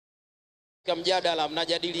mjadala,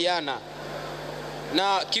 mnajadiliana,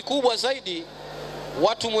 na kikubwa zaidi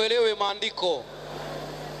watu muelewe maandiko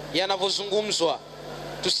yanavyozungumzwa.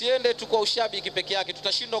 Tusiende tu kwa ushabiki peke yake,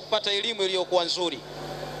 tutashindwa kupata elimu iliyokuwa nzuri.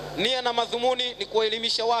 Nia na madhumuni ni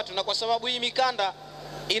kuelimisha watu, na kwa sababu hii mikanda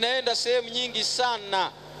inaenda sehemu nyingi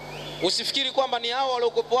sana, usifikiri kwamba ni hao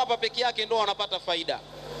waliokuwa hapa peke yake ndio wanapata faida.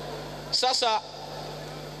 Sasa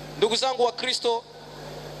ndugu zangu wa Kristo,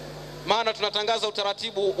 maana tunatangaza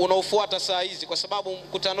utaratibu unaofuata saa hizi, kwa sababu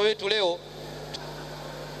mkutano wetu leo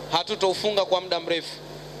hatutaufunga kwa muda mrefu.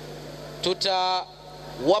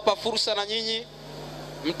 Tutawapa fursa na nyinyi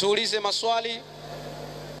mtuulize maswali.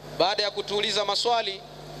 Baada ya kutuuliza maswali,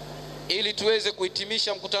 ili tuweze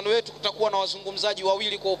kuhitimisha mkutano wetu, kutakuwa na wazungumzaji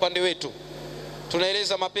wawili kwa upande wetu.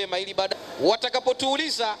 Tunaeleza mapema ili baada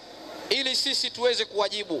watakapotuuliza, ili sisi tuweze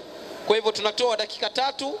kuwajibu. Kwa hivyo tunatoa dakika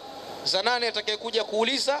 3 za nane atakayekuja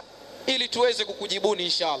kuuliza, ili tuweze kukujibuni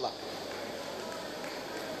inshallah.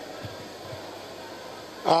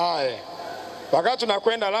 Wakati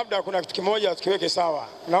tunakwenda, labda kuna kitu kimoja tukiweke sawa.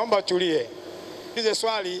 Naomba tulie. Ulize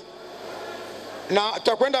swali, na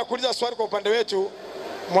tutakwenda kuuliza swali kwa upande wetu.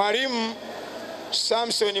 Mwalimu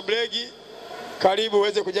Samsoni Bulegi, karibu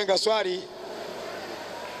uweze kujenga swali.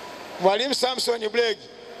 Mwalimu Samsoni Bulegi,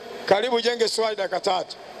 karibu ujenge swali dakika 3.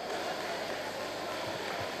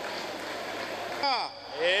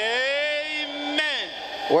 Amen.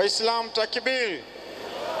 Waislamu takbir.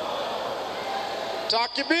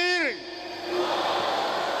 Takbir.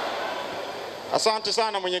 Asante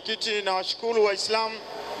sana mwenyekiti, na washukuru Waislamu,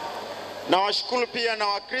 na washukuru pia na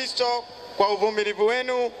Wakristo kwa uvumilivu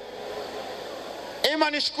wenu.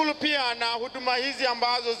 Nishukuru pia na huduma hizi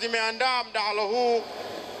ambazo zimeandaa mdahalo huu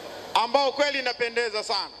ambao kweli inapendeza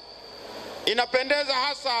sana. Inapendeza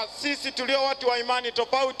hasa sisi tulio watu wa imani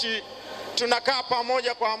tofauti tunakaa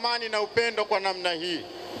pamoja kwa amani na upendo kwa namna hii.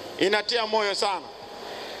 Inatia moyo sana.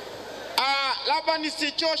 Labda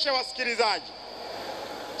nisichoshe wasikilizaji.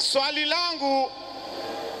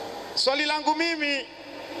 Swali langu mimi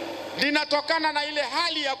linatokana na ile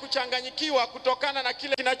hali ya kuchanganyikiwa kutokana na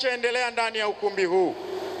kile kinachoendelea ndani ya ukumbi huu.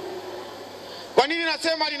 Kwa nini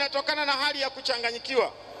nasema linatokana na hali ya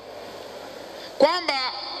kuchanganyikiwa?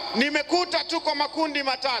 Kwamba nimekuta tuko makundi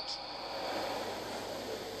matatu.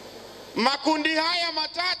 Makundi haya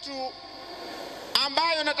matatu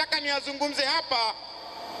ambayo nataka niyazungumze hapa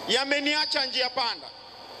yameniacha njia panda.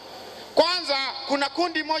 Kwanza, kuna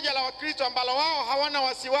kundi moja la Wakristo ambalo wao hawana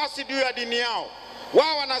wasiwasi juu ya dini yao.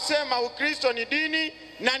 Wao wanasema Ukristo ni dini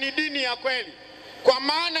na ni dini ya kweli. Kwa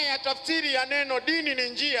maana ya tafsiri ya neno dini ni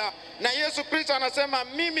njia, na Yesu Kristo anasema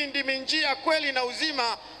mimi ndimi njia, kweli na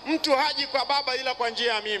uzima, mtu haji kwa Baba ila kwa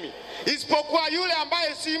njia ya mimi. Isipokuwa yule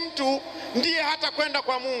ambaye si mtu ndiye hata kwenda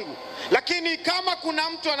kwa Mungu. Lakini kama kuna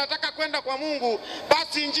mtu anataka kwenda kwa Mungu,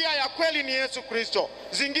 basi njia ya kweli ni Yesu Kristo.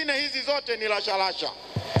 Zingine hizi zote ni lashalasha.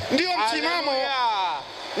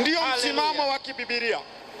 Ndio msimamo wa kibibilia.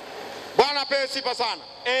 Bwana apewe sifa sana.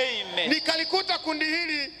 Amen. Nikalikuta kundi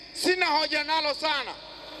hili sina hoja nalo sana.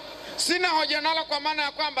 Sina hoja nalo kwa maana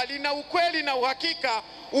ya kwamba lina ukweli na uhakika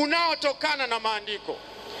unaotokana na maandiko.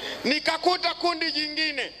 Nikakuta kundi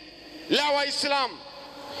jingine la Waislamu.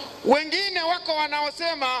 Wengine wako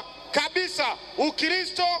wanaosema kabisa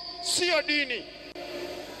Ukristo sio dini.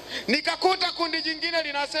 Nikakuta kundi jingine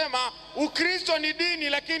linasema Ukristo ni dini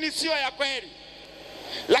lakini sio ya kweli.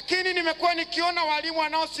 Lakini nimekuwa nikiona walimu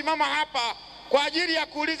wanaosimama hapa kwa ajili ya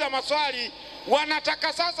kuuliza maswali,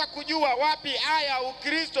 wanataka sasa kujua wapi aya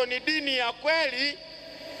Ukristo ni dini ya kweli.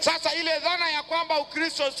 Sasa ile dhana ya kwamba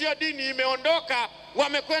Ukristo sio dini imeondoka,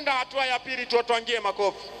 wamekwenda hatua ya pili. Tuwatwangie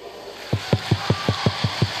makofi.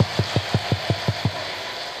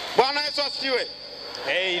 Bwana Yesu asifiwe.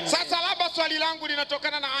 Amen. Sasa labda swali langu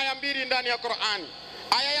linatokana na aya 2 ndani ya Qur'ani.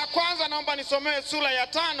 Aya ya kwanza naomba nisomee sura ya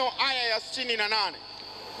 5 aya ya 68.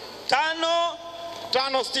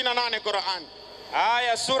 5:68 Qur'ani.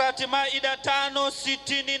 Aya surati Maida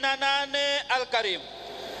 5:68 Al-Karim.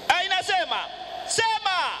 Inasema,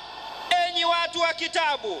 sema enyi watu wa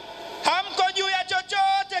kitabu, hamko juu ya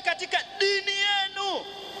chochote katika dini yenu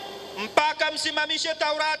mpaka msimamishe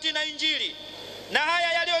Taurati na Injili na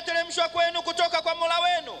haya yaliyoteremshwa kwenu kutoka kwa Mola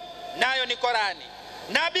wenu, nayo ni Korani.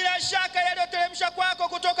 Na bila shaka yaliyoteremshwa kwako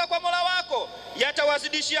kutoka kwa Mola wako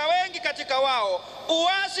yatawazidishia wengi katika wao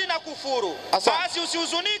uasi na kufuru. Basi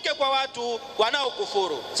usihuzunike kwa watu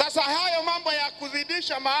wanaokufuru. Sasa hayo mambo ya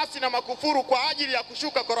kuzidisha maasi na makufuru kwa ajili ya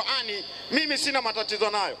kushuka Qur'ani, mimi sina matatizo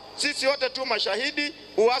nayo. Sisi wote tu mashahidi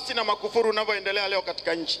uasi na makufuru unavyoendelea leo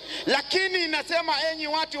katika nchi. Lakini inasema enyi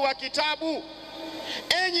watu wa kitabu,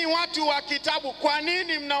 enyi watu wa kitabu, kwa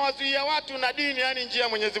nini mnawazuia watu na dini, yani njia ya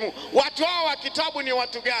Mwenyezi Mungu? Watu hao wa kitabu ni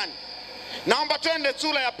watu gani? Naomba twende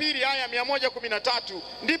sura ya pili aya 113,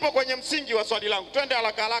 ndipo kwenye msingi wa swali langu. Twende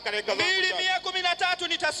haraka haraka dakika zangu. 2:113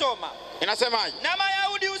 nitasoma. Inasemaje? Na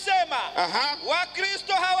Mayahudi husema,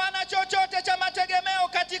 Wakristo hawana chochote cha mategemeo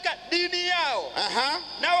katika dini yao.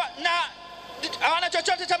 Hawana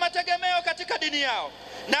chochote cha mategemeo katika dini yao,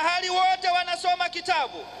 na hali wote wanasoma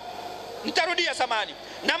kitabu. Nitarudia samani.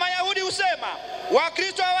 Na Mayahudi husema,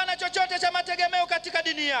 Wakristo hawana chochote cha mategemeo katika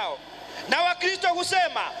dini yao, na Wakristo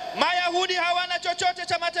husema, Mayahudi hawana chochote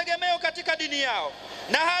cha mategemeo katika dini yao,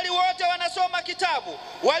 na hali wote wanasoma kitabu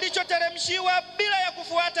walichoteremshiwa bila ya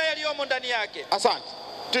kufuata yaliyomo ndani yake. Asante.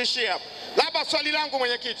 Tuishie hapo. Labda swali langu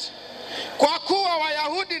mwenyekiti, kwa kuwa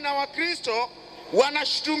Wayahudi na Wakristo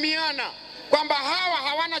wanashutumiana kwamba hawa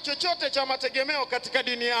hawana chochote cha mategemeo katika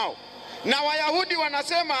dini yao, na Wayahudi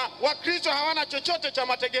wanasema Wakristo hawana chochote cha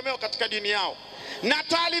mategemeo katika dini yao, na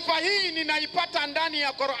taarifa hii ninaipata ndani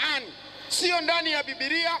ya Qur'ani, sio ndani ya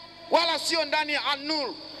Biblia wala sio ndani ya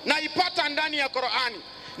An-Nur, naipata ndani ya Qur'ani,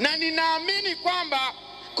 na ninaamini kwamba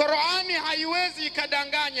Qur'ani haiwezi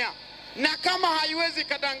ikadanganya. Na kama haiwezi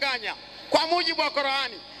ikadanganya, kwa mujibu wa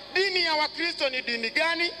Qur'ani, dini ya Wakristo ni dini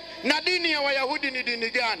gani na dini ya Wayahudi ni dini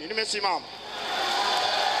gani? Nimesimama.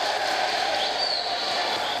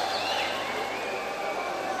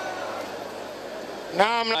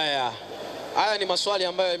 Naam. Haya ni maswali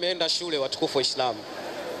ambayo yameenda shule, watukufu wa Islamu.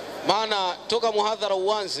 Maana toka muhadhara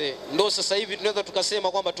uanze ndo sasa hivi tunaweza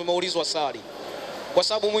tukasema kwamba tumeulizwa swali. Kwa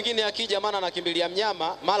sababu mwingine akija maana anakimbilia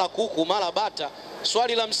mnyama, mara kuku, mara bata,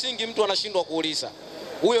 swali la msingi mtu anashindwa kuuliza.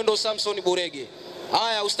 Huyo ndo Samsoni Bulegi.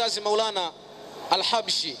 Haya, Ustazi Maulana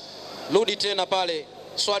Al-Habshi, rudi tena pale,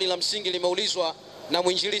 swali la msingi limeulizwa na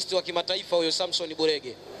mwinjilisti wa kimataifa huyo Samsoni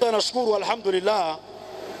Bulegi. Nashukuru alhamdulillah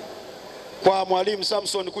kwa mwalimu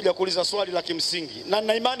Samson kuja kuuliza swali la kimsingi, na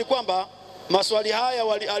nina imani kwamba maswali haya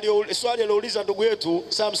swali aliouliza ndugu yetu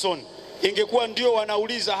Samson ingekuwa ndio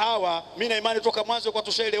wanauliza hawa, mimi na imani toka mwanzo kwa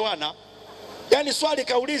tushaelewana. Yani swali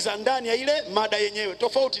kauliza ndani ya ile mada yenyewe,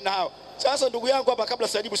 tofauti na hawa. Sasa ndugu yangu hapa, kabla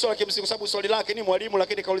sijibu swali la kimsingi, kwa sababu swali lake ni mwalimu,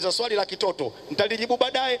 lakini kauliza swali la kitoto, nitalijibu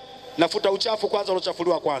baadaye. Nafuta uchafu kwanza,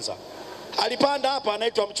 ulochafuliwa kwanza. Alipanda hapa,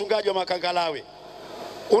 anaitwa mchungaji wa Makangalawe.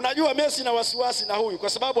 Unajua Messi na wasiwasi na huyu kwa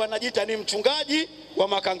sababu anajiita ni mchungaji wa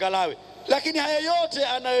Makangalawe, lakini haya yote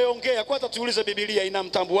anayoongea, kwanza tuulize Biblia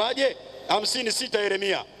inamtambuaje? 56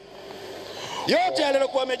 Yeremia yote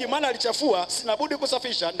aliyokuwa amejimana alichafua, sina budi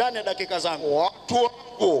kusafisha ndani ya dakika zangu. Watu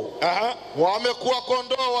wangu wamekuwa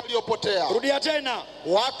kondoo waliopotea. Rudia tena.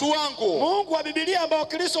 Watu wangu. Mungu wa Biblia ambao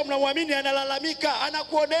Kristo mnamwamini analalamika,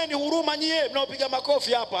 anakuoneni huruma nyie mnaopiga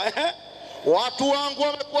makofi hapa. Watu wangu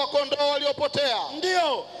wamekuwa kondoo waliopotea.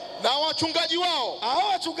 Ndio. Na wachungaji wao, hao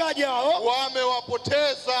wachungaji hao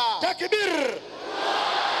wamewapoteza. Takbir.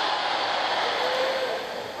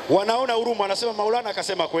 Wanaona huruma, anasema Maulana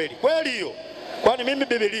akasema kweli. Kweli hiyo. Kwani mimi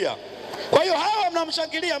Biblia. Kwa hiyo hawa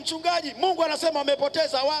mnamshangilia mchungaji, Mungu anasema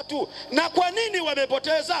wamepoteza watu. Na kwa nini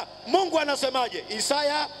wamepoteza? Mungu anasemaje?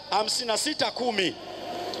 Isaya 56:10.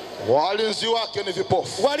 Walinzi wake ni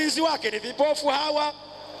vipofu. Walinzi wake ni vipofu hawa.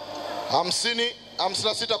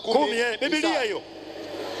 56:10. Biblia hiyo.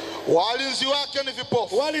 Walinzi wake ni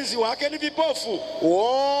vipofu. Walinzi wake ni vipofu.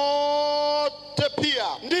 Wote pia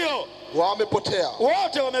ndio wamepotea.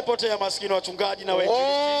 Wote wamepotea, maskini wachungaji na wengine.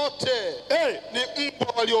 Wote ni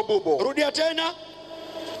mbwa waliobubu. Rudia tena.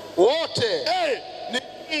 Wote ni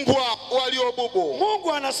mbwa waliobubu.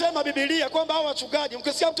 Mungu anasema Biblia kwamba hao wachungaji,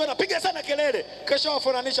 mkisikia mtu anapiga sana kelele, kesho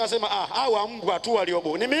wafananisha asema hawa mbwa tu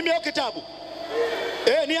waliobubu. Ni mimi au kitabu?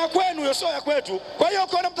 Ni ya kwenu hiyo, sio ya kwetu. Kwa hiyo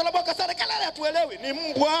ukiona mtu anaboka sana kelele hatuelewi, ni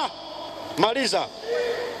mbwa. Maliza.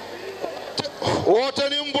 Wote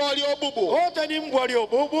ni mbwa waliobubu. Wote ni mbwa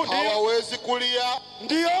waliobubu. Hawawezi kulia.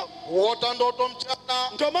 Ndio. Waota ndoto mchana.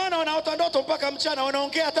 Ndio maana wanaota ndoto mpaka mchana,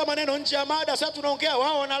 wanaongea hata maneno nje ya mada. Sasa tunaongea,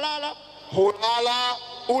 wao wanalala.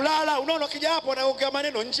 Ulala. Unaona kija hapo wanaongea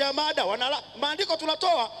maneno nje ya mada, wanalala. Maandiko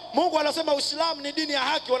tunatoa. Mungu anasema Uislamu ni dini ya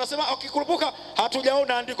haki. Wanasema ukikurupuka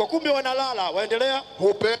hatujaona andiko. Kumbe wanalala. Waendelea.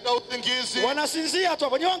 Hupenda usingizi. Wanasinzia tu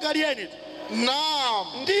hapo. Niangalieni. Naam.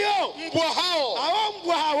 Ndio. Mbwa hao.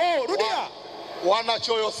 Mbwa hao. Rudia.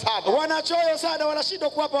 Wanachoyo sana. Wanachoyo sana, wanashindwa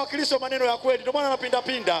kuwapa Wakristo maneno ya kweli. Ndio maana wanapinda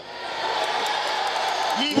pinda.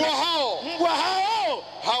 Mbwa hao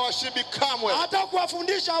hawashibi kamwe. Hata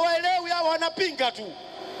kuwafundisha hawaelewi, hao wanapinga tu.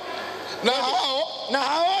 Na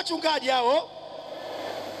hao wachungaji hao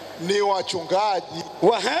ni wachungaji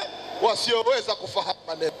wasioweza kufahamu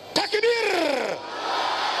maneno. Takbir.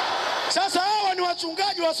 Sasa hawa ni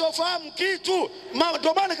wachungaji wasiofahamu kitu.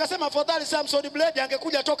 Ndio maana nikasema afadhali Samsoni Bulegi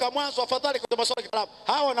angekuja toka mwanzo, afadhali kwa maswali kalamu.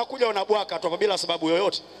 Hawa wanakuja wanabwaka tu bila sababu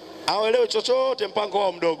yoyote. Hawaelewi chochote, mpango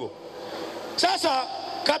wao mdogo. Sasa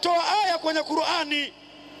katoa aya kwenye Qur'ani.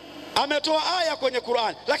 Ametoa aya kwenye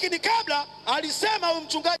Qur'ani. Lakini kabla alisema huyu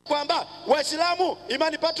mchungaji kwamba Waislamu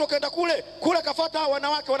imani patro kaenda kule kafuata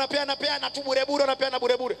wanawake wanapeana tu bure wanapeana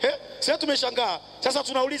bure. Sasa tumeshangaa. Sasa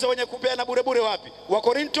tunauliza wenye kupeana bure wapi?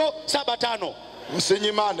 Wakorinto 7:5.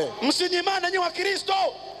 Msinyimane nyinyi wa Kristo.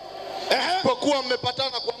 Kwa kuwa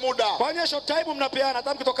mmepatana kwa muda. Kwa short time mnapeana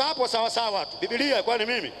hata mkitoka hapo sawa tu. Biblia kwani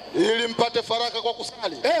mimi? Ili mpate faraka kwa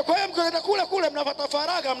kusali. Kwa hiyo mkienda kule mnapata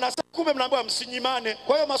faraka, kumbe mnaambiwa msinyimane.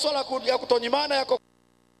 Kwa hiyo masuala ya kutonyimana yako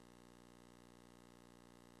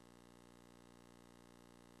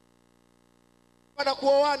na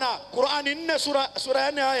kuoana. Qur'ani 4 sura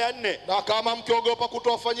ya 4 aya ya 4. Na kama mkiogopa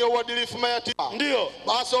kutowafanyia uadilifu mayatima, ndio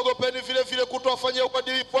basi ogopeni vile kutowafanyia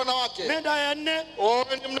uadilifu wanawake. Nenda aya 4.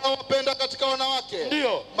 Oeni mnaowapenda katika wanawake.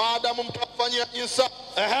 Ndio. Maadamu mtawafanyia insafu.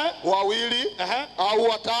 Wawili au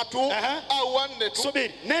watatu au wanne tu.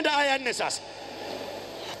 Subiri. Nenda aya 4 sasa.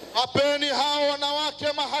 Apeni hao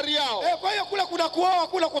wanawake mahari yao. Kwa hiyo kule kuna kuoa,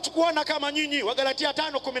 kule kuchukuana kama nyinyi. Wagalatia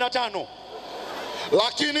 5:15.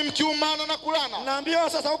 Lakini mkiumana na kulana. Naambiwa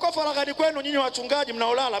sasa huko faragani kwenu nyinyi wachungaji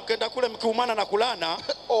mnaolala mkenda kule mkiumana na kulana.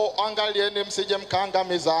 Angalieni msije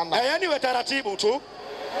mkaangamizana. Yaani we taratibu tu.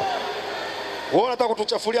 Wewe unataka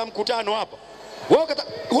kutuchafulia mkutano hapa. Wewe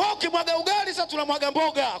ukimwaga ugali sasa tunamwaga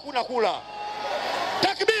mboga, hakuna kula.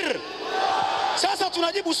 Takbir. Sasa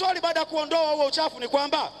tunajibu swali baada ya kuondoa huo uchafu ni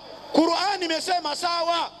kwamba Qur'ani imesema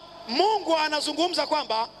sawa. Mungu anazungumza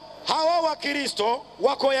kwamba hawa wa Kristo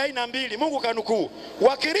wako ya aina mbili. Mungu kanukuu.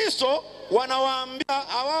 Wa Kristo wanawaambia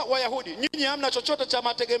hawa Wayahudi, nyinyi hamna chochote cha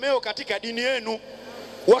mategemeo katika dini yenu.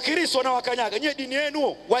 Wa Kristo wanawakanyaga, nyinyi dini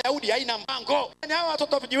yenu Wayahudi haina mpango. Yaani hawa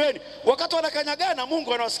watoto vijiweni wakati wanakanyagana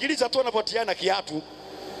Mungu anawasikiliza tu wanapotiana kiatu.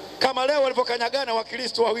 Kama leo walipokanyagana wa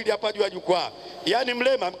Kristo wawili hapa juu ya jukwaa. Yaani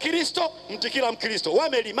mlema Mkristo, mtikila Mkristo.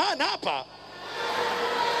 Wamelimana hapa.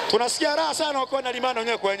 Tunasikia raha sana wakiwa na limana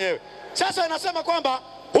wenyewe kwa wenyewe. Sasa anasema kwamba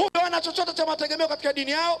huyo wana chochote cha mategemeo katika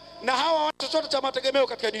dini yao na hawa wana chochote cha mategemeo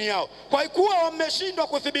katika dini yao. Kwa kuwa wameshindwa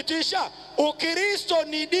kuthibitisha Ukristo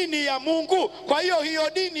ni dini ya Mungu, kwa hiyo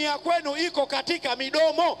dini ya kwenu iko katika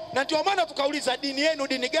midomo. Na ndio maana tukauliza dini yenu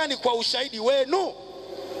dini gani kwa ushahidi wenu?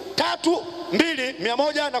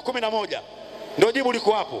 3:2:111. Ndio jibu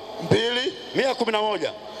liko hapo.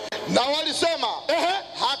 2:111. Na walisema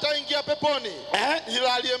hata ingia peponi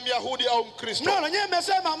ila aliye Myahudi au Mkristo. Na nyinyi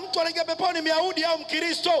mmesema mtu anaingia peponi Myahudi au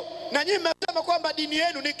Mkristo. Na nyinyi mmesema kwamba dini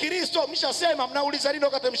yenu ni Kristo. Mshasema, mnauliza nini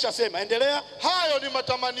wakati mshasema? Endelea. Hayo ni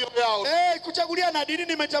matamanio yao. Kuchagulia na dini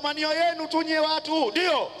ni matamanio yenu tu nyie watu.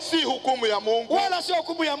 Ndio. Si hukumu ya Mungu. Wala si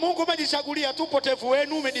hukumu ya Mungu, umejichagulia tu potevu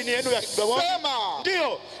wenu, dini yenu ya kidogo. Sema.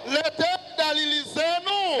 Ndio. Leteni dalili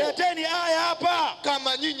zenu. Leteni aya hapa.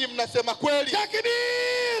 Kama nyinyi mnasema kweli. Takbir!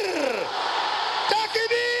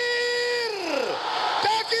 Takbir!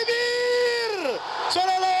 Takbir!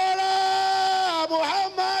 Sallallahu ala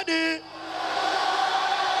Muhammad.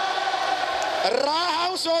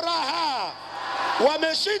 Raha usораha.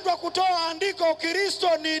 Wameshindwa kutoa andiko Kristo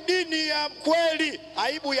ni dini ya kweli.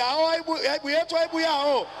 Aibu yao, aibu yetu, aibu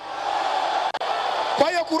yao. Kwa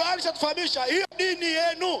hiyo Qur'ani inatufahamisha hiyo dini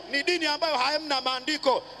yenu ni dini ambayo hamna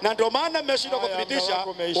maandiko, na ndio maana mmeshindwa kuthibitisha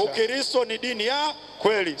Ukristo ni dini ya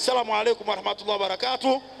kweli. Asalamu alaykum wa rahmatullahi wa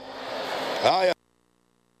barakatuh. Haya.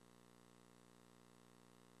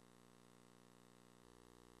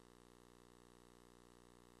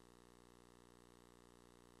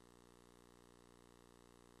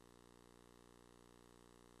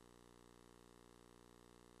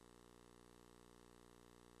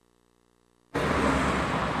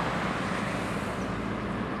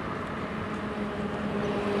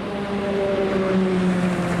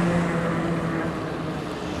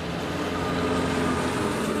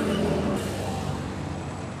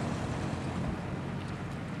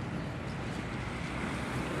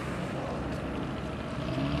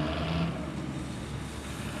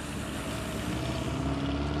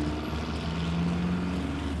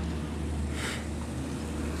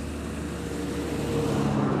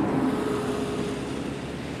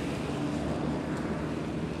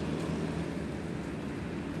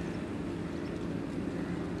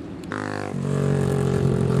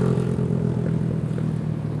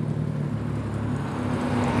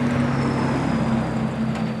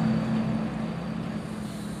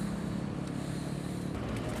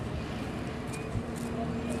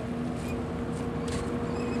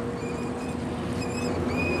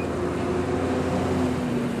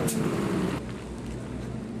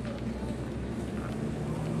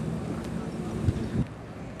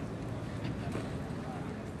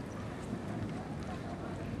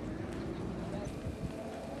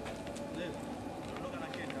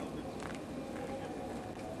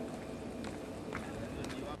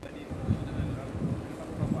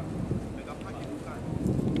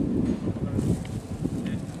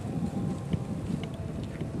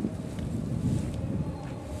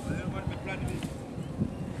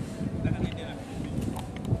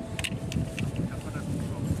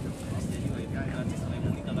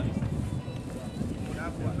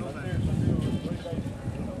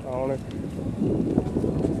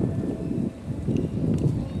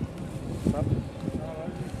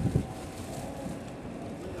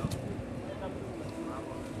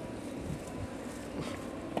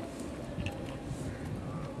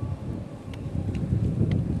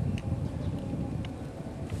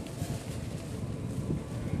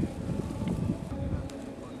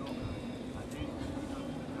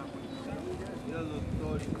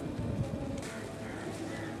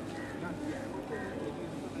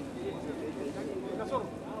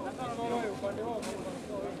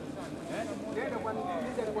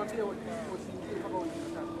 Sasa